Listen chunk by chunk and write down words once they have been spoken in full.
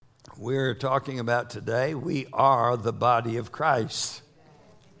we're talking about today, we are the body of Christ.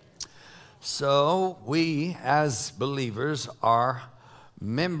 So we, as believers, are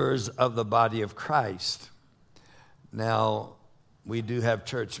members of the body of Christ. Now, we do have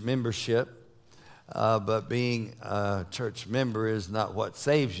church membership, but being a church member is not what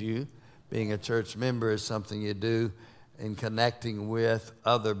saves you. Being a church member is something you do in connecting with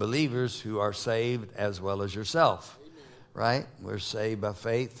other believers who are saved as well as yourself. Amen. Right? We're saved by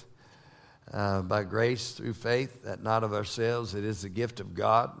faith, by grace through faith, that not of ourselves. It is the gift of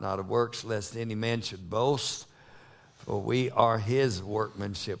God, not of works, lest any man should boast. For we are his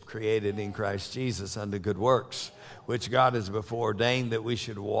workmanship, created in Christ Jesus unto good works, which God has before ordained that we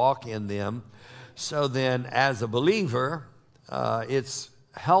should walk in them. So then, as a believer, it's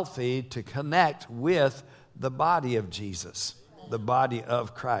healthy to connect with the body of Jesus, the body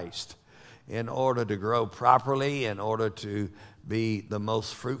of Christ, in order to grow properly, in order to be the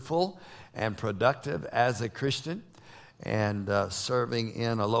most fruitful and productive as a Christian, and serving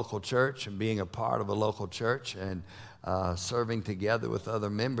in a local church and being a part of a local church and serving together with other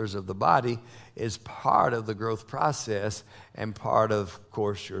members of the body is part of the growth process and part of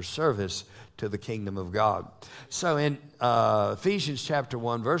course, your service to the kingdom of God. So in Ephesians chapter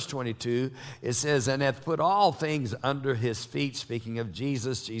 1, verse 22, it says, and hath put all things under his feet. Speaking of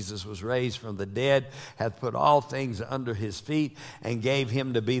Jesus, Jesus was raised from the dead, hath put all things under his feet, and gave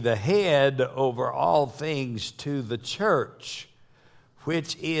him to be the head over all things to the church,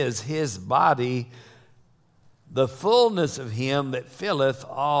 which is his body, the fullness of him that filleth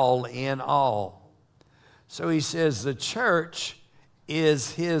all in all. So he says the church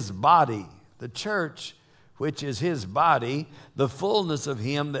is his body. The church, which is his body, the fullness of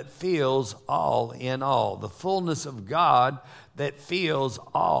him that fills all in all. The fullness of God that fills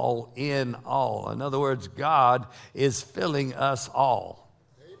all in all. In other words, God is filling us all.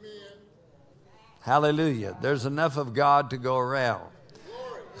 Amen. Hallelujah. There's enough of God to go around.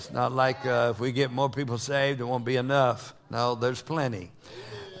 It's not like if we get more people saved, it won't be enough. No, there's plenty.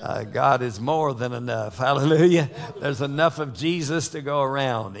 God is more than enough. Hallelujah. There's enough of Jesus to go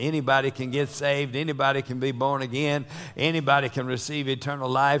around. Anybody can get saved. Anybody can be born again. Anybody can receive eternal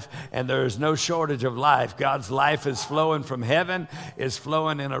life. And there is no shortage of life. God's life is flowing from heaven, is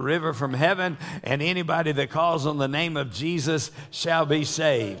flowing in a river from heaven. And anybody that calls on the name of Jesus shall be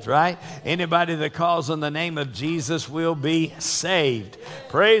saved, right? Anybody that calls on the name of Jesus will be saved.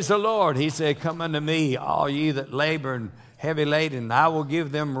 Praise the Lord. He said, come unto me, all ye that labor and heavy laden, I will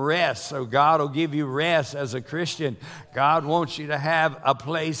give them rest. So God will give you rest as a Christian. God wants you to have a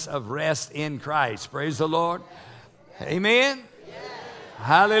place of rest in Christ. Praise the Lord. Amen. Yes.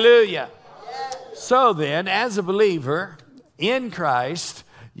 Hallelujah. Yes. So then, as a believer in Christ,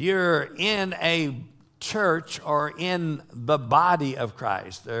 you're in a church or in the body of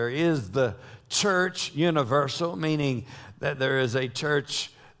Christ. There is the church universal, meaning that there is a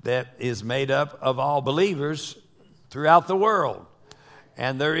church that is made up of all believers throughout the world.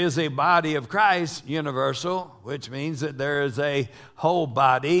 And there is a body of Christ universal, which means that there is a whole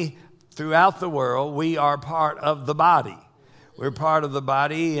body throughout the world. We are part of the body. We're part of the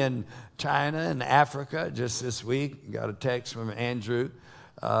body in China and Africa. Just this week, got a text from Andrew,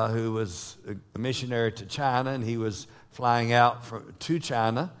 who was a missionary to China, and he was flying out to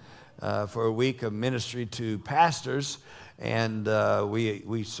China for a week of ministry to pastors, and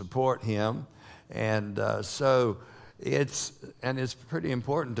we support him. And so it's pretty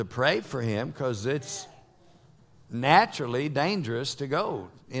important to pray for him, because it's naturally dangerous to go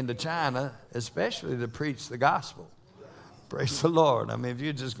into China, especially to preach the gospel. Praise the Lord. I mean, if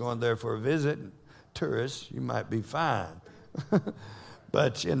you're just going there for a visit, tourist, you might be fine.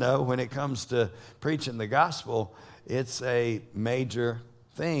 But, you know, when it comes to preaching the gospel, it's a major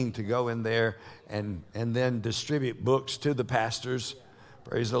thing to go in there and then distribute books to the pastors.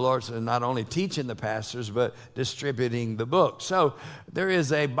 Praise the Lord. So not only teaching the pastors, but distributing the book. So there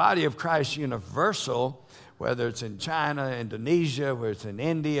is a body of Christ universal, whether it's in China, Indonesia, whether it's in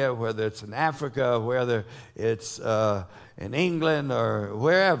India, whether it's in Africa, whether it's in England or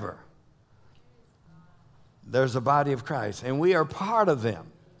wherever. There's a body of Christ, and we are part of them.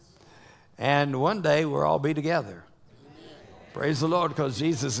 And one day we'll all be together. Praise the Lord, because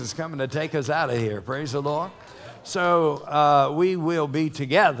Jesus is coming to take us out of here. Praise the Lord. So we will be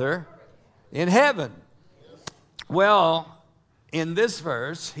together in heaven. Well, in this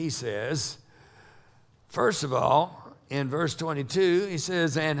verse, he says, first of all, in verse 22, he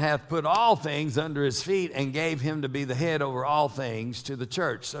says, and hath put all things under his feet and gave him to be the head over all things to the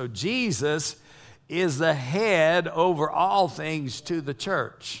church. So Jesus is the head over all things to the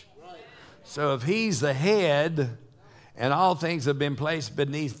church. So if he's the head and all things have been placed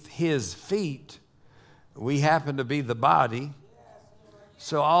beneath his feet. We happen to be the body,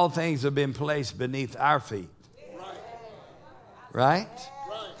 so all things have been placed beneath our feet. Right?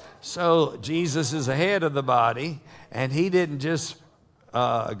 So Jesus is the head of the body, and he didn't just,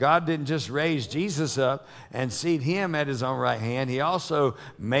 God didn't just raise Jesus up and seat him at his own right hand. He also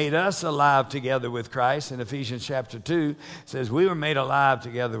made us alive together with Christ. In Ephesians chapter 2, it says we were made alive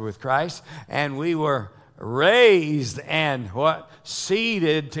together with Christ, and we were raised and what?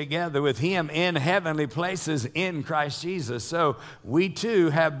 Seated together with him in heavenly places in Christ Jesus. So we too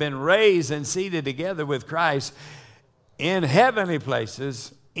have been raised and seated together with Christ in heavenly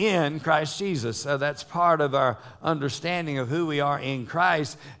places in Christ Jesus. So that's part of our understanding of who we are in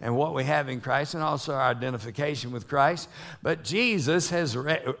Christ and what we have in Christ, and also our identification with Christ. But Jesus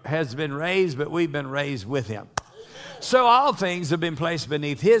has been raised, but we've been raised with him. So all things have been placed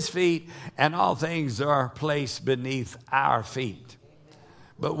beneath his feet, and all things are placed beneath our feet.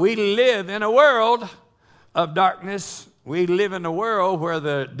 But we live in a world of darkness. We live in a world where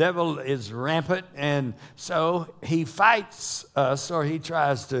the devil is rampant, and so he fights us, or he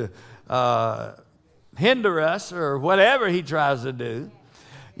tries to hinder us, or whatever he tries to do.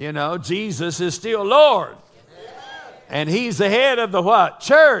 You know, Jesus is still Lord. And he's the head of the what?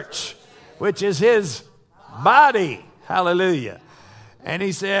 Church, which is his body. Hallelujah. And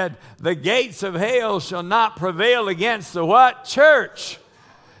he said, the gates of hell shall not prevail against the what? Church.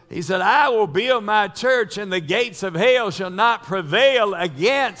 He said, I will build my church, and the gates of hell shall not prevail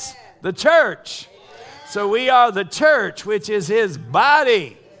against the church. So we are the church, which is his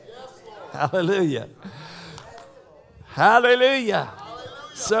body. Hallelujah. Hallelujah.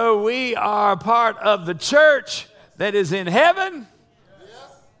 So we are part of the church that is in heaven.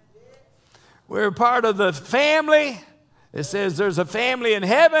 We're part of the family. It says there's a family in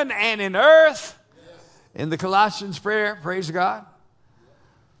heaven and in earth. In the Colossians prayer, praise God.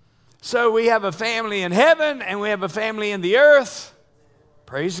 So we have a family in heaven and we have a family in the earth.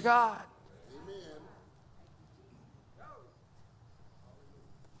 Praise God.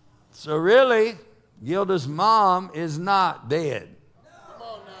 So really, Gilda's mom is not dead.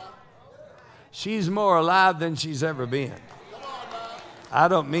 She's more alive than she's ever been. I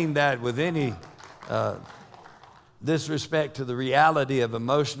don't mean that with any disrespect to the reality of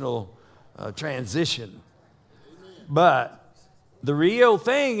emotional transition. But the real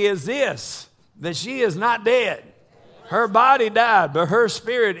thing is this, that she is not dead. Her body died, but her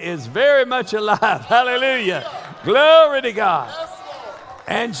spirit is very much alive. Hallelujah. Glory to God.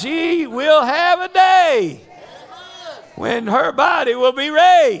 And she will have a day when her body will be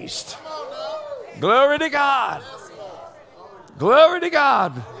raised. Glory to God. Glory to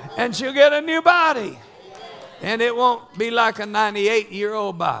God. And she'll get a new body. And it won't be like a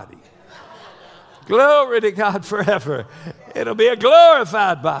 98-year-old body. Glory to God forever. It'll be a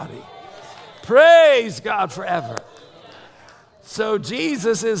glorified body. Praise God forever. So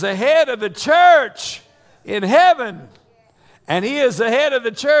Jesus is the head of the church in heaven. And he is the head of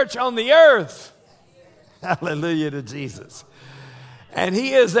the church on the earth. Hallelujah to Jesus. And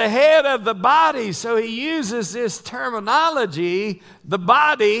he is the head of the body. So he uses this terminology, the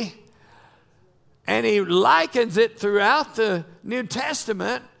body, and he likens it throughout the New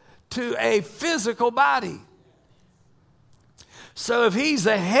Testament to a physical body. So if he's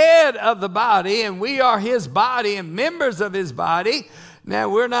the head of the body and we are his body and members of his body, now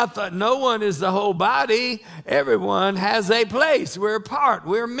we're not, no one is the whole body. Everyone has a place. We're a part.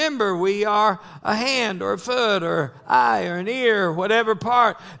 We're a member. We are a hand or a foot or eye or an ear, whatever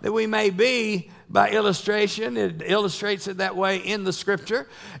part that we may be. By illustration, it illustrates it that way in the scripture.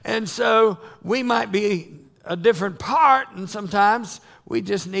 And so we might be a different part, and sometimes we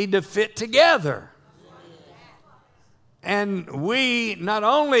just need to fit together. And we not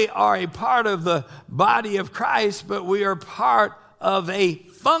only are a part of the body of Christ, but we are part of a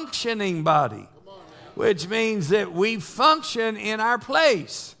functioning body, which means that we function in our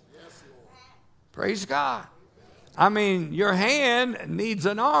place. Praise God. I mean, your hand needs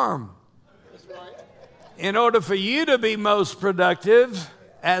an arm. In order for you to be most productive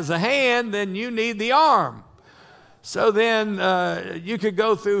as a hand, then you need the arm. So then you could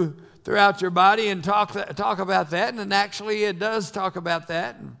go throughout your body and talk about that. And actually it does talk about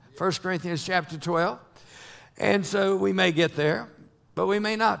that in 1 Corinthians chapter 12. And so we may get there, but we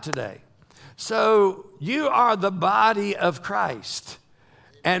may not today. So you are the body of Christ,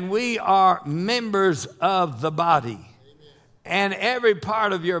 and we are members of the body. And every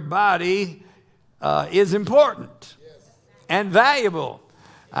part of your body is important and valuable.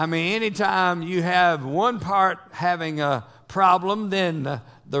 I mean, anytime you have one part having a problem, then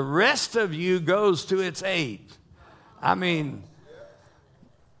the rest of you goes to its aid. I mean,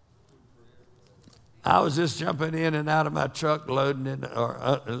 I was just jumping in and out of my truck, loading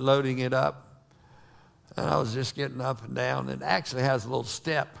it up, and I was just getting up and down. It actually has a little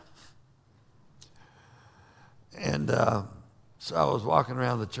step, and so I was walking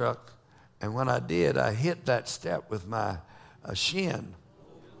around the truck, and when I did, I hit that step with my shin.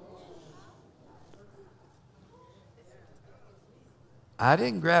 I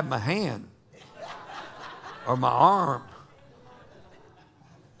didn't grab my hand or my arm.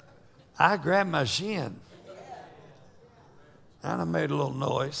 I grabbed my shin, and I made a little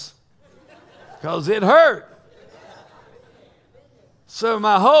noise because it hurt. So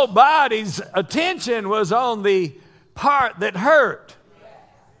my whole body's attention was on the part that hurt.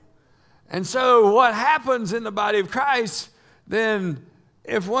 And so what happens in the body of Christ, then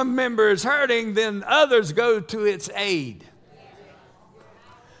if one member is hurting, then others go to its aid.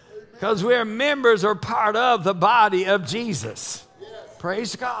 Because we're members or part of the body of Jesus.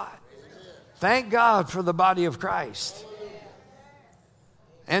 Praise God. Thank God for the body of Christ.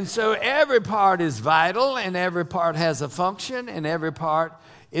 And so every part is vital, and every part has a function, and every part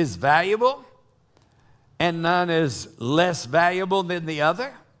is valuable, and none is less valuable than the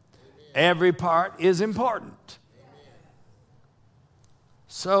other. Every part is important.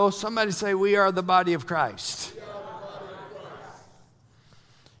 So somebody say, we are the body of Christ.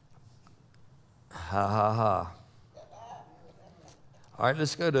 Ha, ha, ha. All right,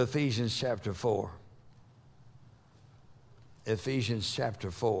 let's go to Ephesians chapter 4. Ephesians chapter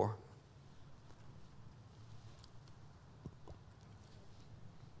 4.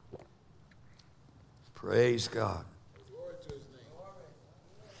 Praise God.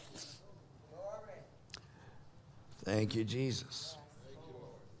 Thank you, Jesus.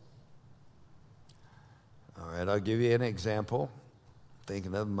 All right, I'll give you an example.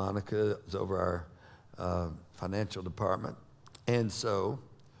 Thinking of Monica is over our financial department. And so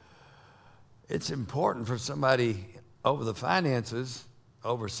it's important for somebody over the finances,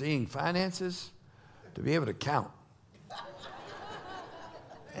 overseeing finances, to be able to count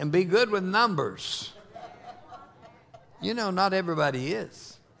and be good with numbers. You know, not everybody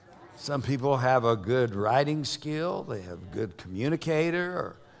is. Some people have a good writing skill. They have a good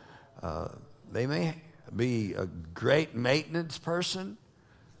communicator. Or they may be a great maintenance person.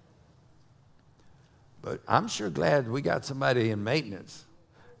 But I'm sure glad we got somebody in maintenance.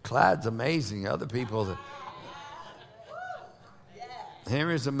 Clyde's amazing. Other people,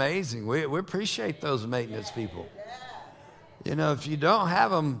 Henry's amazing. We appreciate those maintenance people. You know, if you don't have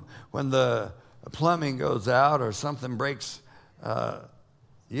them when the plumbing goes out or something breaks, I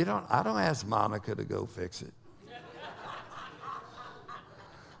don't ask Monica to go fix it.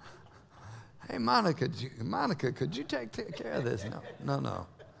 Hey, Monica, could you take care of this? No.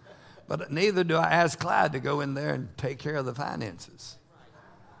 But neither do I ask Clyde to go in there and take care of the finances.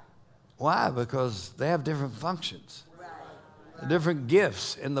 Why? Because they have different functions, different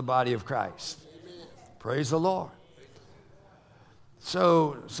gifts in the body of Christ. Praise the Lord.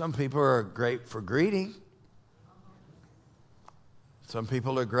 So some people are great for greeting. Some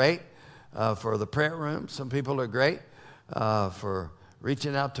people are great for the prayer room. Some people are great for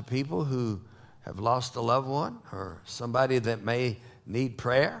reaching out to people who have lost a loved one or somebody that may need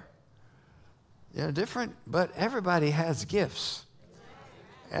prayer. You know, different, but everybody has gifts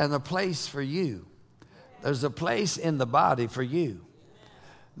and a place for you. There's a place in the body for you.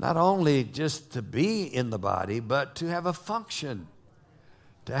 Not only just to be in the body, but to have a function,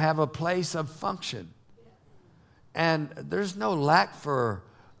 to have a place of function. And there's no lack for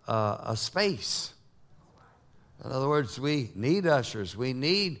a space. In other words, we need ushers. We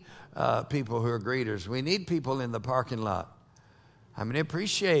need people who are greeters. We need people in the parking lot. I mean,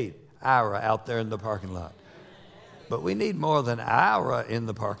 appreciate Ira out there in the parking lot. But we need more than Ira in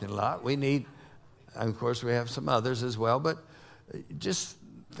the parking lot. We need, and of course, we have some others as well, but just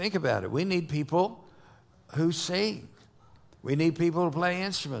think about it. We need people who sing. We need people to play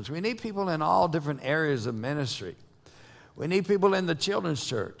instruments. We need people in all different areas of ministry. We need people in the children's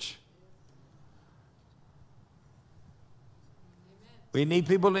church. We need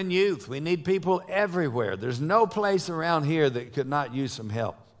people in youth. We need people everywhere. There's no place around here that could not use some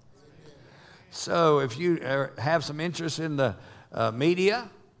help. So if you have some interest in the media,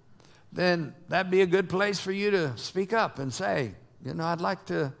 then that'd be a good place for you to speak up and say, you know, I'd like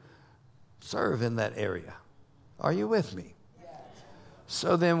to serve in that area. Are you with me?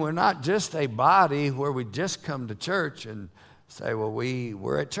 So then we're not just a body where we just come to church and say, well,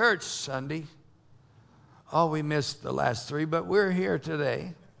 we're at church Sunday. Oh, we missed the last 3, but we're here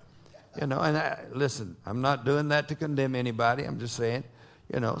today. You know, and listen, I'm not doing that to condemn anybody. I'm just saying,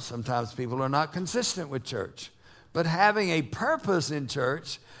 you know, sometimes people are not consistent with church. But having a purpose in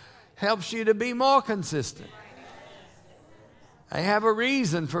church helps you to be more consistent. They have a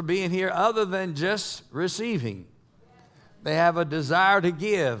reason for being here other than just receiving. They have a desire to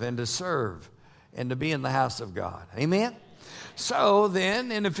give and to serve and to be in the house of God. Amen? So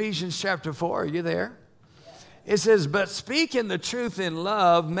then in Ephesians chapter 4, are you there? It says, but speaking the truth in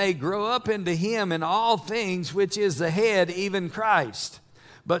love may grow up into him in all things, which is the head, even Christ.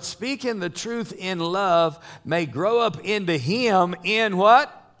 But speaking the truth in love may grow up into him in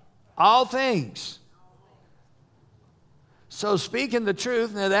what? All things. So speaking the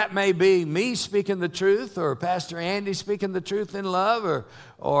truth, now that may be me speaking the truth, or Pastor Andy speaking the truth in love,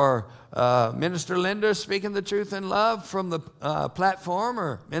 or Minister Linda speaking the truth in love from the platform,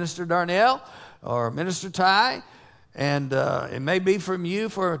 or Minister Darnell, or Minister Ty, and it may be from you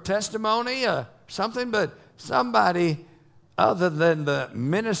for a testimony or something, but somebody other than the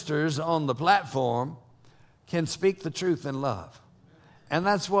ministers on the platform can speak the truth in love. And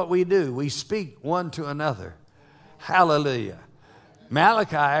that's what we do. We speak one to another. Hallelujah.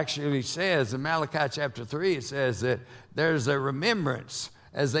 Malachi actually says, in Malachi chapter 3, it says that there's a remembrance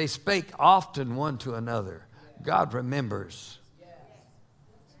as they spake often one to another. God remembers.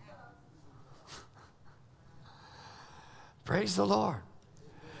 Praise the Lord.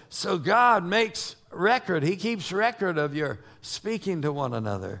 So God makes record. He keeps record of your speaking to one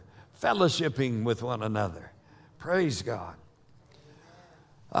another, fellowshipping with one another. Praise God.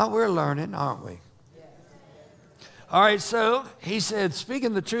 Oh, we're learning, aren't we? All right, so he said,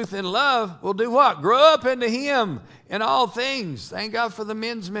 speaking the truth in love will do what? Grow up into him in all things. Thank God for the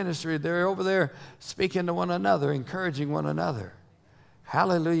men's ministry. They're over there speaking to one another, encouraging one another.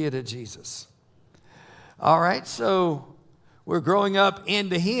 Hallelujah to Jesus. All right, so we're growing up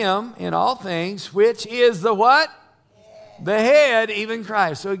into him in all things, which is the what? The head, even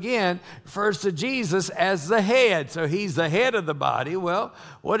Christ. So again, refers to Jesus as the head. So he's the head of the body. Well,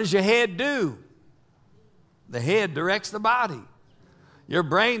 what does your head do? The head directs the body. Your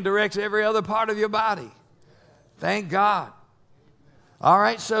brain directs every other part of your body. Thank God. All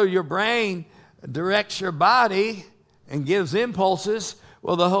right, so your brain directs your body and gives impulses.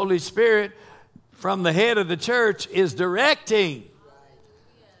 Well, the Holy Spirit from the head of the church is directing.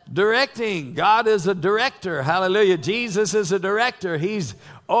 Directing. God is a director. Hallelujah. Jesus is a director. He's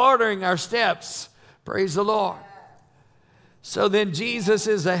ordering our steps. Praise the Lord. So then Jesus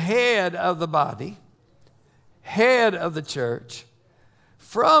is the head of the body, head of the church,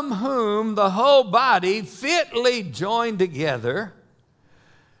 from whom the whole body fitly joined together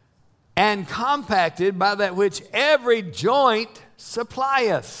and compacted by that which every joint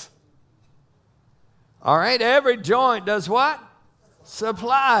supplieth. All right, every joint does what?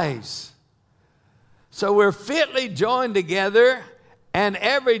 Supplies. So we're fitly joined together and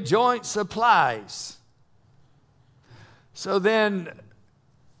every joint supplies. So then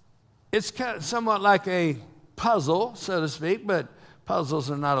it's kind of somewhat like a puzzle, so to speak, but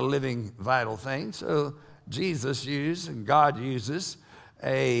puzzles are not a living, vital thing. So Jesus used and God uses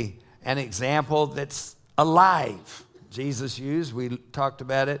an example that's alive. Jesus used, we talked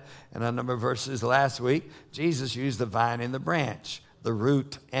about it in a number of verses last week, Jesus used the vine and the branch, the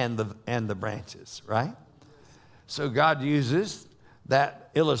root and the branches, right? So God uses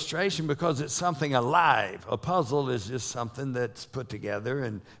that illustration because it's something alive. A puzzle is just something that's put together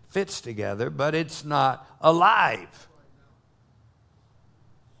and fits together, but it's not alive.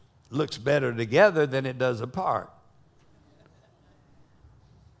 Looks better together than it does apart.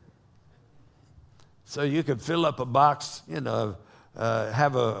 So you could fill up a box,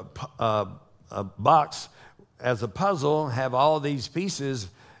 have a box as a puzzle, have all these pieces,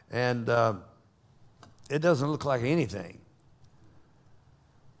 and it doesn't look like anything.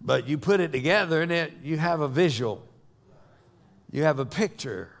 But you put it together and you have a visual. You have a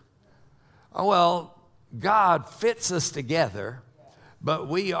picture. Oh, well, God fits us together, but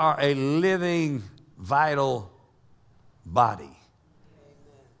we are a living, vital body.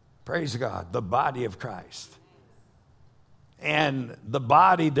 Praise God, the body of Christ. And the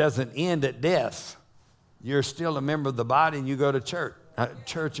body doesn't end at death. You're still a member of the body and you go to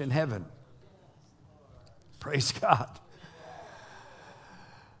church in heaven. Praise God.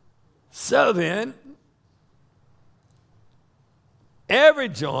 So then, every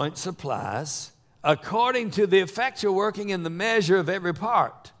joint supplies according to the effectual working in the measure of every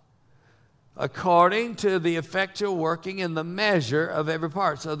part. According to the effectual working in the measure of every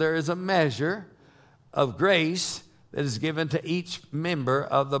part. So there is a measure of grace that is given to each member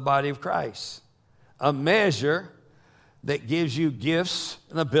of the body of Christ. A measure that gives you gifts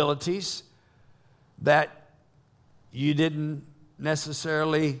and abilities that you didn't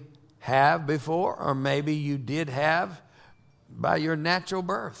necessarily have before, or maybe you did have by your natural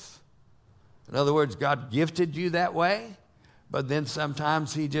birth. In other words, God gifted you that way, but then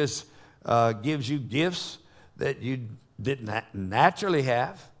sometimes he just gives you gifts that you didn't naturally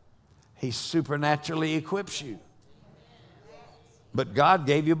have. He supernaturally equips you. But God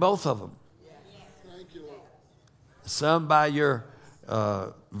gave you both of them. Thank you, Lord. Some by your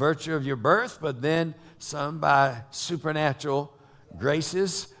virtue of your birth, but then some by supernatural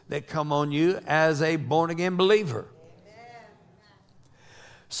graces that come on you as a born-again believer.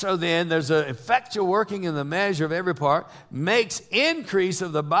 So then there's an effectual working in the measure of every part, makes increase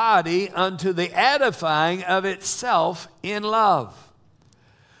of the body unto the edifying of itself in love.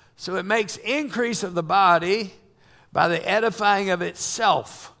 So it makes increase of the body by the edifying of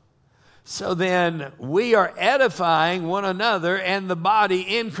itself. So then we are edifying one another and the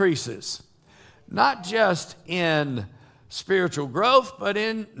body increases. Not just in spiritual growth, but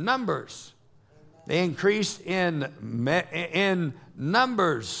in numbers. They increased in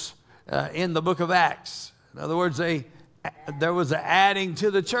numbers in the book of Acts. In other words, there was an adding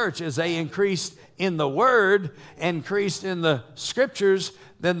to the church as they increased in the word, increased in the scriptures.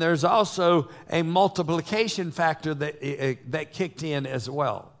 Then there's also a multiplication factor that kicked in as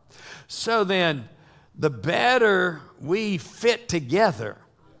well. So then, the better we fit together,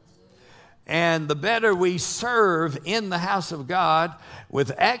 and the better we serve in the house of God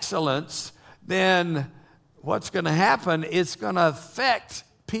with excellence, then what's going to happen, it's going to affect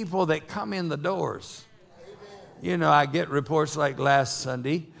people that come in the doors. You know, I get reports like last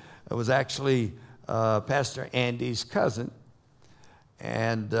Sunday. It was actually Pastor Andy's cousin.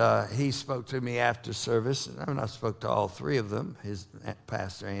 And he spoke to me after service. And I spoke to all three of them, his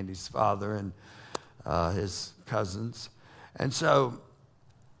Pastor Andy's father and his cousins. And so,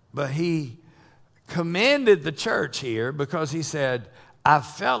 but he commended the church here because he said, I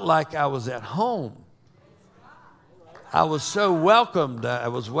felt like I was at home. I was so welcomed. I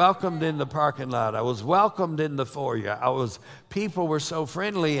was welcomed in the parking lot. I was welcomed in the foyer. People were so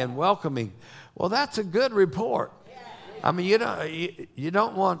friendly and welcoming. Well, that's a good report. I mean, you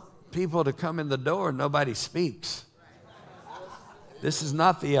don't want people to come in the door and nobody speaks. This is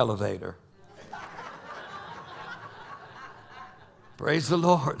not the elevator. Praise the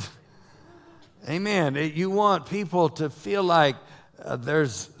Lord. Amen. You want people to feel like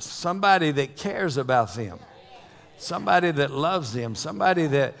there's somebody that cares about them, somebody that loves them, somebody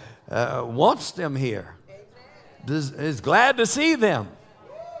that wants them here, is glad to see them.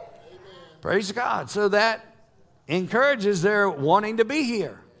 Praise God. So that encourages their wanting to be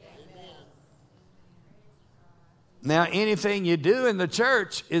here. Now, anything you do in the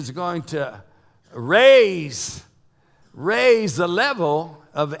church is going to raise the level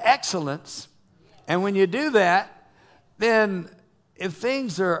of excellence. And when you do that, then if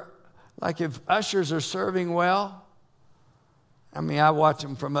things are, like if ushers are serving well, I mean, I watch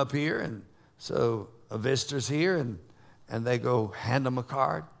them from up here, and so a visitor's here, and they go hand them a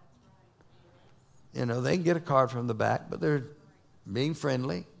card. You know, they can get a card from the back, but they're being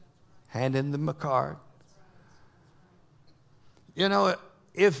friendly, handing them a card. You know,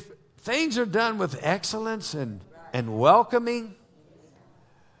 if things are done with excellence and welcoming,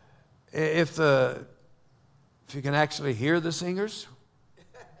 if you can actually hear the singers,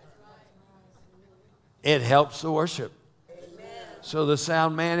 it helps the worship. So the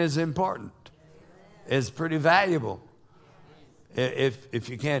sound man is important. It's pretty valuable. If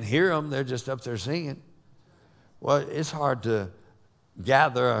you can't hear them, they're just up there singing. Well, it's hard to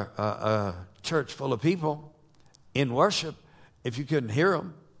gather a church full of people in worship if you couldn't hear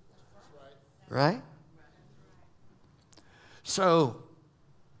them. Right? So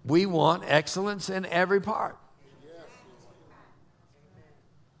we want excellence in every part.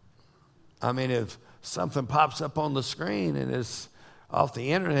 I mean, if something pops up on the screen and it's off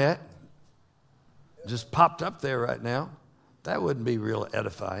the internet, just popped up there right now, that wouldn't be real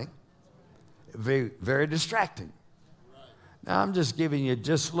edifying. Very, very distracting. Now, I'm just giving you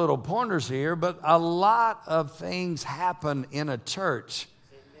just little pointers here, but a lot of things happen in a church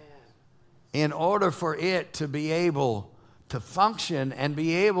in order for it to be able to function and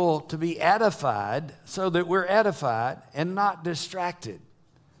be able to be edified, so that we're edified and not distracted.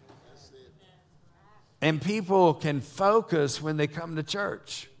 And people can focus when they come to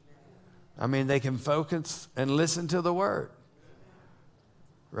church. I mean, they can focus and listen to the word.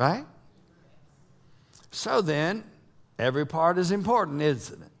 Right? So then, every part is important,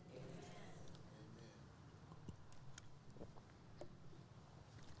 isn't it?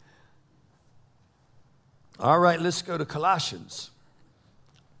 All right, let's go to Colossians.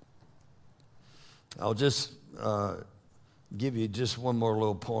 I'll just give you just one more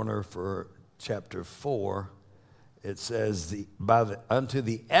little pointer for chapter 4. It says, unto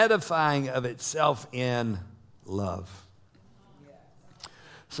the edifying of itself in love.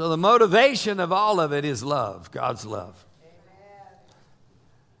 So the motivation of all of it is love, God's love.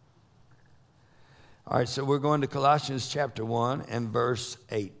 All right, so we're going to Colossians chapter 1 and verse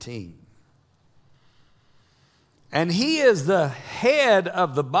 18. And he is the head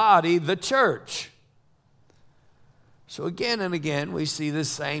of the body, the church. So again and again, we see this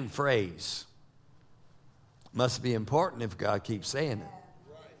same phrase. Must be important if God keeps saying it.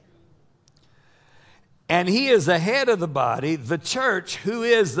 And he is the head of the body, the church, who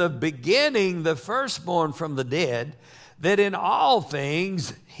is the beginning, the firstborn from the dead, that in all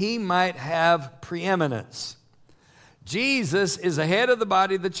things he might have preeminence. Jesus is the head of the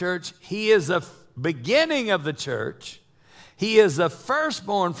body of the church. He is the beginning of the church. He is the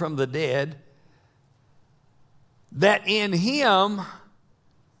firstborn from the dead, that in him,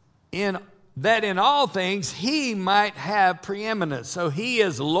 that in all things he might have preeminence. So he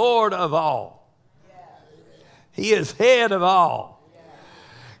is Lord of all. He is head of all.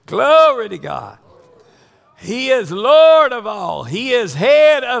 Glory to God. He is Lord of all. He is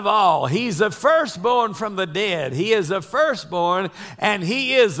head of all. He's the firstborn from the dead. He is the firstborn, and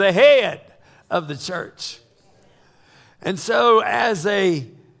he is the head of the church. And so as a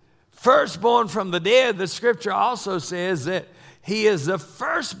firstborn from the dead, the scripture also says that he is the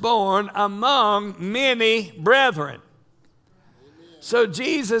firstborn among many brethren. So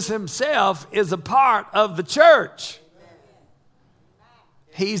Jesus himself is a part of the church.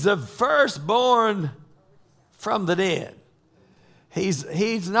 He's the firstborn from the dead.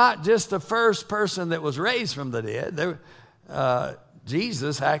 He's not just the first person that was raised from the dead.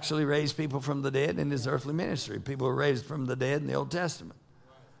 Jesus actually raised people from the dead in his earthly ministry. People were raised from the dead in the Old Testament.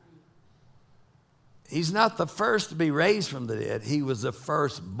 He's not the first to be raised from the dead. He was the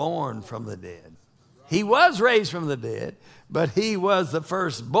firstborn from the dead. He was raised from the dead, but he was the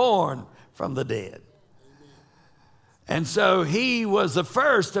firstborn from the dead. And so he was the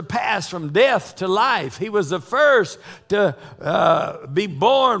first to pass from death to life. He was the first to be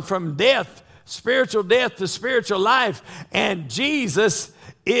born from death, spiritual death to spiritual life. And Jesus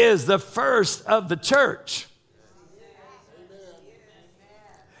is the first of the church.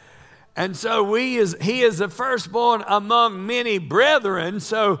 And so he is the firstborn among many brethren.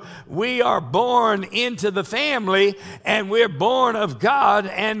 So we are born into the family, and we're born of God,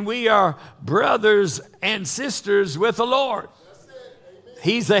 and we are brothers and sisters with the Lord.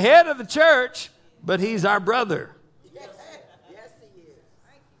 He's the head of the church, but he's our brother.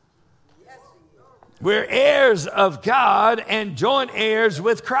 We're heirs of God and joint heirs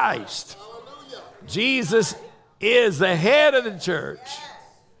with Christ. Jesus is the head of the church.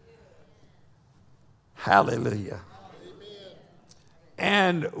 Hallelujah.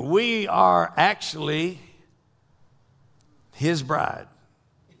 And we are actually his bride.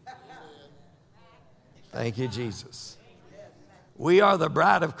 Thank you, Jesus. We are the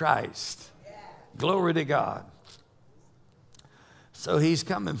bride of Christ. Glory to God. So he's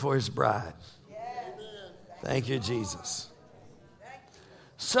coming for his bride. Thank you, Jesus.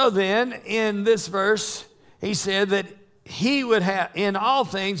 So then, in this verse, he said that he would have, in all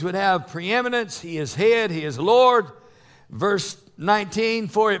things, would have preeminence. He is head, he is Lord. Verse 19,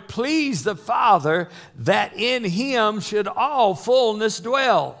 for it pleased the Father that in him should all fullness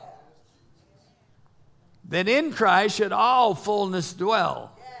dwell. That in Christ should all fullness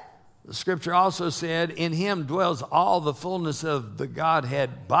dwell. The scripture also said, in him dwells all the fullness of the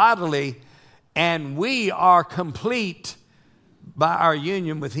Godhead bodily, and we are complete by our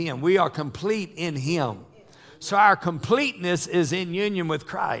union with him. We are complete in him. So our completeness is in union with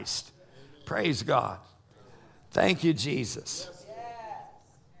Christ. Praise God. Thank you, Jesus.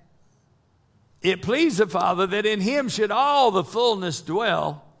 It pleased the Father that in him should all the fullness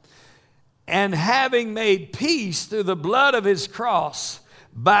dwell, and having made peace through the blood of his cross,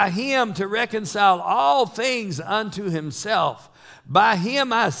 by him to reconcile all things unto himself. By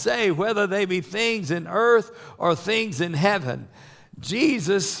him I say, whether they be things in earth or things in heaven.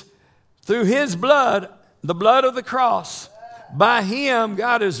 Jesus, through his blood, the blood of the cross, by him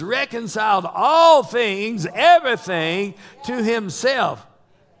God has reconciled all things, everything, to himself.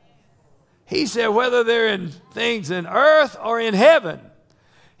 He said whether they're in things in earth or in heaven,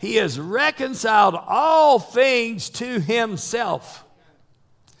 he has reconciled all things to himself.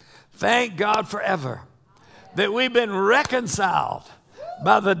 Thank God forever that we've been reconciled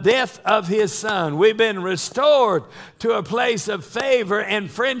by the death of his Son. We've been restored to a place of favor and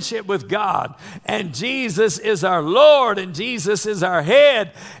friendship with God. And Jesus is our Lord, and Jesus is our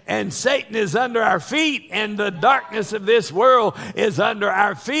head, and Satan is under our feet, and the darkness of this world is under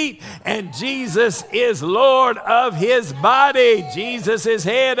our feet, and Jesus is Lord of his body. Jesus is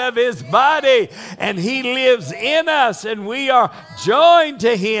head of his body, and he lives in us, and we are joined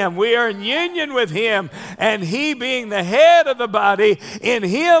to him. We are in union with him, and he being the head of the body, in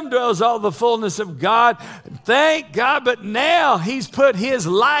him dwells all the fullness of God. Thank God. But now he's put his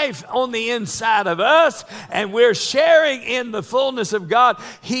life on the inside of us, and we're sharing in the fullness of God.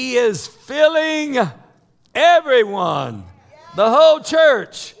 He is filling everyone, the whole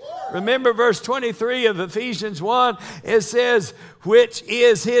church. Remember verse 23 of Ephesians 1, it says, which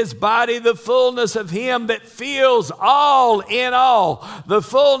is his body, the fullness of him that fills all in all. The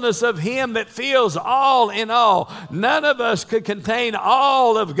fullness of him that fills all in all. None of us could contain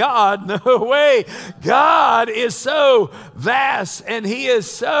all of God. No way. God is so vast, and he is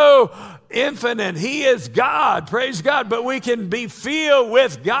so infinite. He is God. Praise God. But we can be filled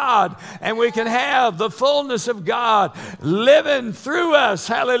with God, and we can have the fullness of God living through us.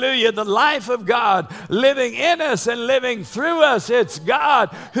 Hallelujah. The life of God living in us and living through us. It's God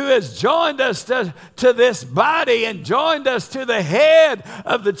who has joined us to this body and joined us to the head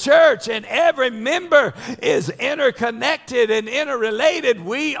of the church, and every member is interconnected and interrelated.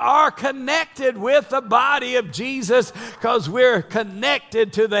 We are connected with the body of Jesus because we're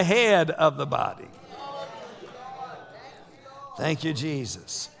connected to the head of the body. Thank you,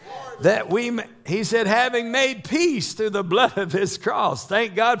 Jesus. He said, having made peace through the blood of his cross.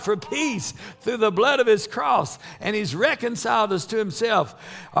 Thank God for peace through the blood of his cross. And he's reconciled us to himself.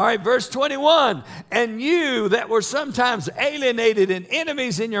 All right, verse 21. And you that were sometimes alienated and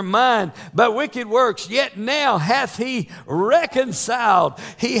enemies in your mind by wicked works, yet now hath he reconciled.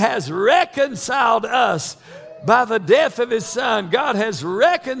 He has reconciled us by the death of his Son. God has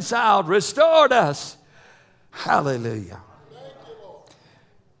reconciled, restored us. Hallelujah.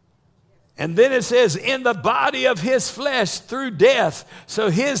 And then it says, in the body of his flesh through death.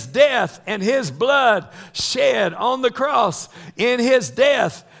 So his death and his blood shed on the cross in his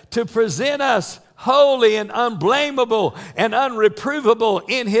death to present us holy and unblameable and unreprovable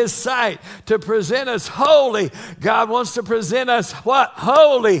in his sight. To present us holy. God wants to present us what?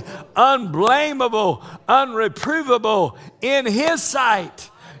 Holy, unblameable, unreprovable in his sight.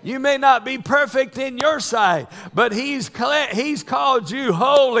 You may not be perfect in your sight, but he's called you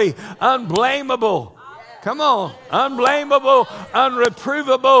holy, unblameable. Come on. Unblameable,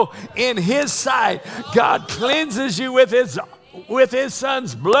 unreprovable in his sight. God cleanses you with his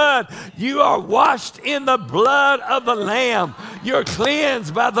Son's blood. You are washed in the blood of the Lamb. You're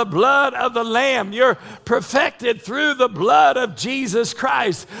cleansed by the blood of the Lamb. You're perfected through the blood of Jesus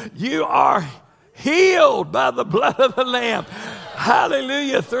Christ. You are healed by the blood of the Lamb.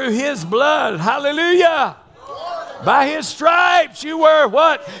 Hallelujah. Through his blood. Hallelujah. By his stripes you were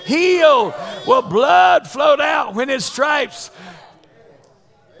what? Healed. Well, blood flowed out when his stripes.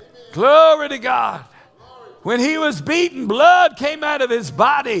 Glory to God. When he was beaten, blood came out of his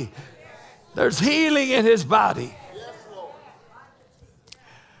body. There's healing in his body.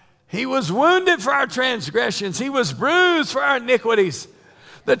 He was wounded for our transgressions. He was bruised for our iniquities.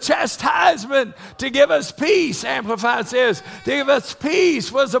 The chastisement to give us peace, Amplified says, to give us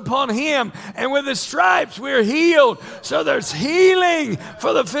peace was upon him. And with his stripes we're healed. So there's healing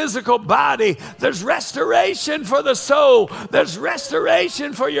for the physical body. There's restoration for the soul. There's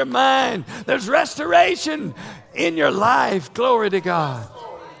restoration for your mind. There's restoration in your life. Glory to God.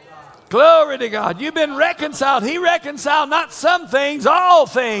 Glory to God. You've been reconciled. He reconciled not some things, all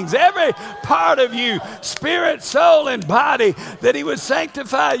things, every part of you, spirit, soul, and body, that he would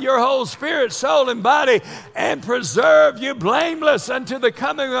sanctify your whole spirit, soul, and body, and preserve you blameless unto the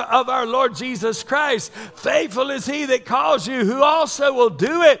coming of our Lord Jesus Christ. Faithful is he that calls you, who also will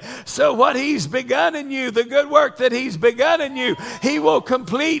do it. So what he's begun in you, the good work that he's begun in you, he will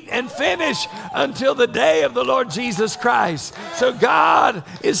complete and finish until the day of the Lord Jesus Christ. So God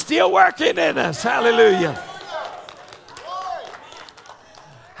is still working in us. Hallelujah.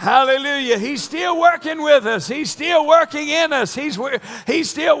 Hallelujah. He's still working with us. He's still working in us. He's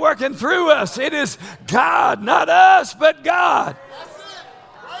still working through us. It is God, not us, but God.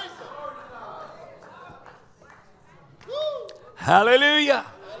 Hallelujah.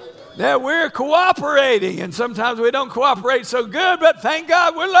 Now we're cooperating, and sometimes we don't cooperate so good, but thank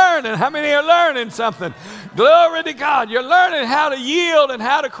God we're learning. How many are learning something? Glory to God. You're learning how to yield and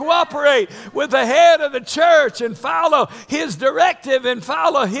how to cooperate with the head of the church and follow his directive and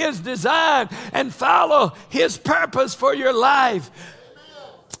follow his design and follow his purpose for your life.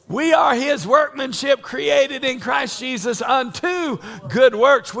 We are his workmanship created in Christ Jesus unto good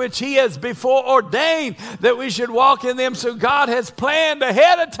works, which he has before ordained that we should walk in them. So God has planned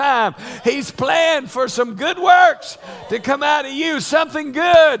ahead of time. He's planned for some good works to come out of you, something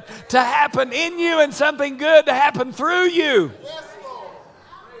good to happen in you and something good to happen through you.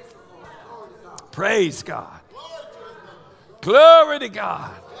 Praise God. Glory to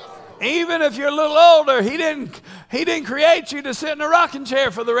God. Even if you're a little older, he didn't create you to sit in a rocking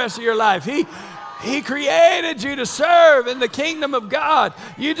chair for the rest of your life. He created you to serve in the kingdom of God.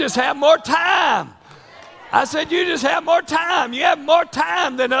 You just have more time. I said you just have more time. You have more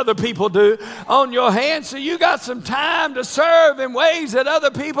time than other people do on your hands. So you got some time to serve in ways that other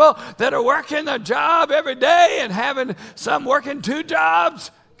people that are working a job every day and having some working 2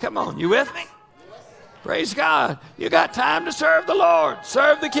 jobs. Come on, you with me? Praise God. You got time to serve the Lord.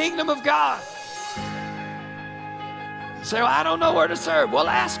 Serve the kingdom of God. You say, well, I don't know where to serve. Well,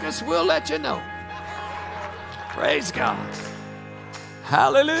 ask us. We'll let you know. Praise God.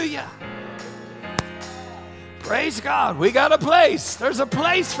 Hallelujah. Praise God. We got a place. There's a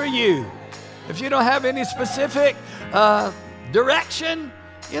place for you. If you don't have any specific direction,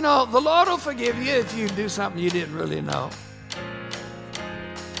 the Lord will forgive you if you do something you didn't really know.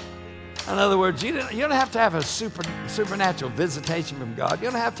 In other words, you don't have to have a supernatural visitation from God. You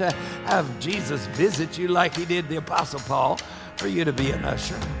don't have to have Jesus visit you like he did the Apostle Paul for you to be an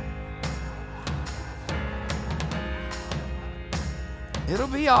usher. It'll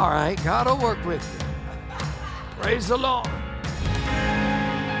be all right. God will work with you. Praise the Lord.